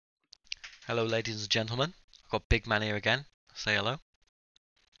Hello, ladies and gentlemen. I've got Big Man here again. Say hello.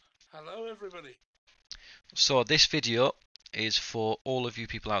 Hello, everybody. So this video is for all of you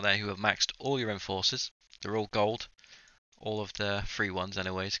people out there who have maxed all your enforcers. They're all gold, all of the free ones,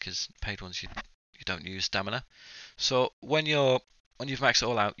 anyways, because paid ones you don't use stamina. So when you've maxed it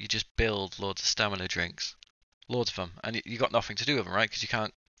all out, you just build loads of stamina drinks, loads of them, and you got nothing to do with them, right? Because you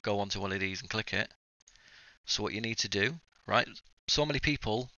can't go onto one of these and click it. So what you need to do, right? So many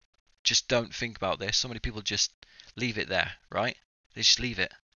people just don't think about this. So many people just leave it there, right? They just leave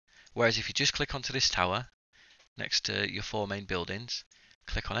it. Whereas if you just click onto this tower next to your four main buildings,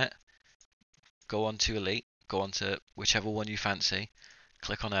 click on it, go on to Elite, go on to whichever one you fancy,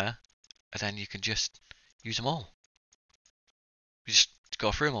 click on her, and then you can just use them all. You just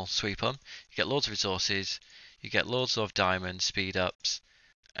go through them all, sweep them, you get loads of resources, you get loads of diamonds, speed ups,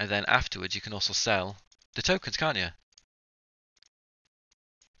 and then afterwards you can also sell the tokens, can't you?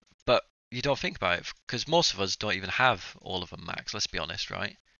 But you don't think about it because most of us don't even have all of them max, let's be honest,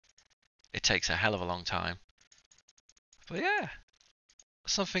 right? It takes a hell of a long time. But yeah,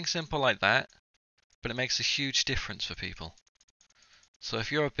 something simple like that, but it makes a huge difference for people. So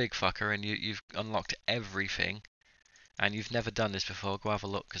if you're a big fucker and you've unlocked everything and you've never done this before, go have a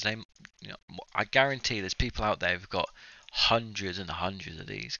look because I guarantee there's people out there who've got hundreds and hundreds of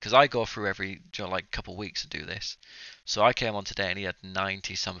these. Because I go through every like couple of weeks to do this. So I came on today and he had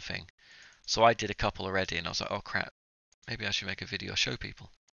 90 something. So I did a couple already and I was like, oh crap, maybe I should make a video show people.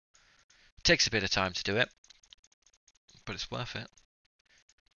 It takes a bit of time to do it, but it's worth it.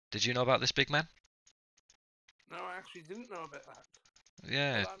 Did you know about this, big man? No, I actually didn't know about that.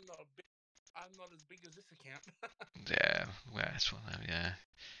 Yeah, Well, I'm not as big as this account. yeah, well, it's one of them, yeah.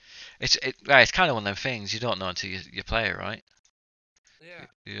 It's kind of one of them things you don't know until you play it, right? Yeah.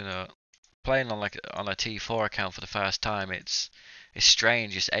 You know, playing on like on a T4 account for the first time, it's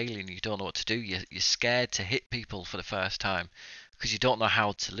strange, it's alien. You don't know what to do. You're scared to hit people for the first time because you don't know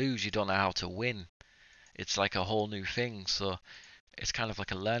how to lose. You don't know how to win. It's like a whole new thing. So it's kind of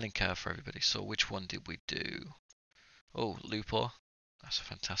like a learning curve for everybody. So which one did we do? Oh, Lupo. That's a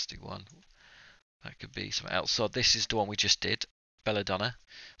fantastic one. That could be something else. So this is the one we just did, Belladonna.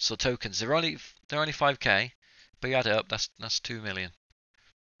 So tokens, they're only 5k, but you add it up, that's 2 million.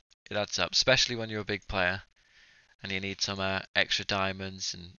 It adds up, especially when you're a big player and you need some extra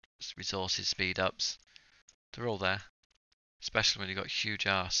diamonds and resources speed ups. They're all there, especially when you've got huge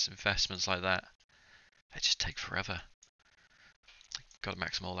ass investments like that. They just take forever. Got to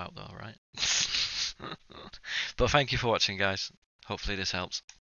max them all out though, right? But thank you for watching, guys. Hopefully this helps.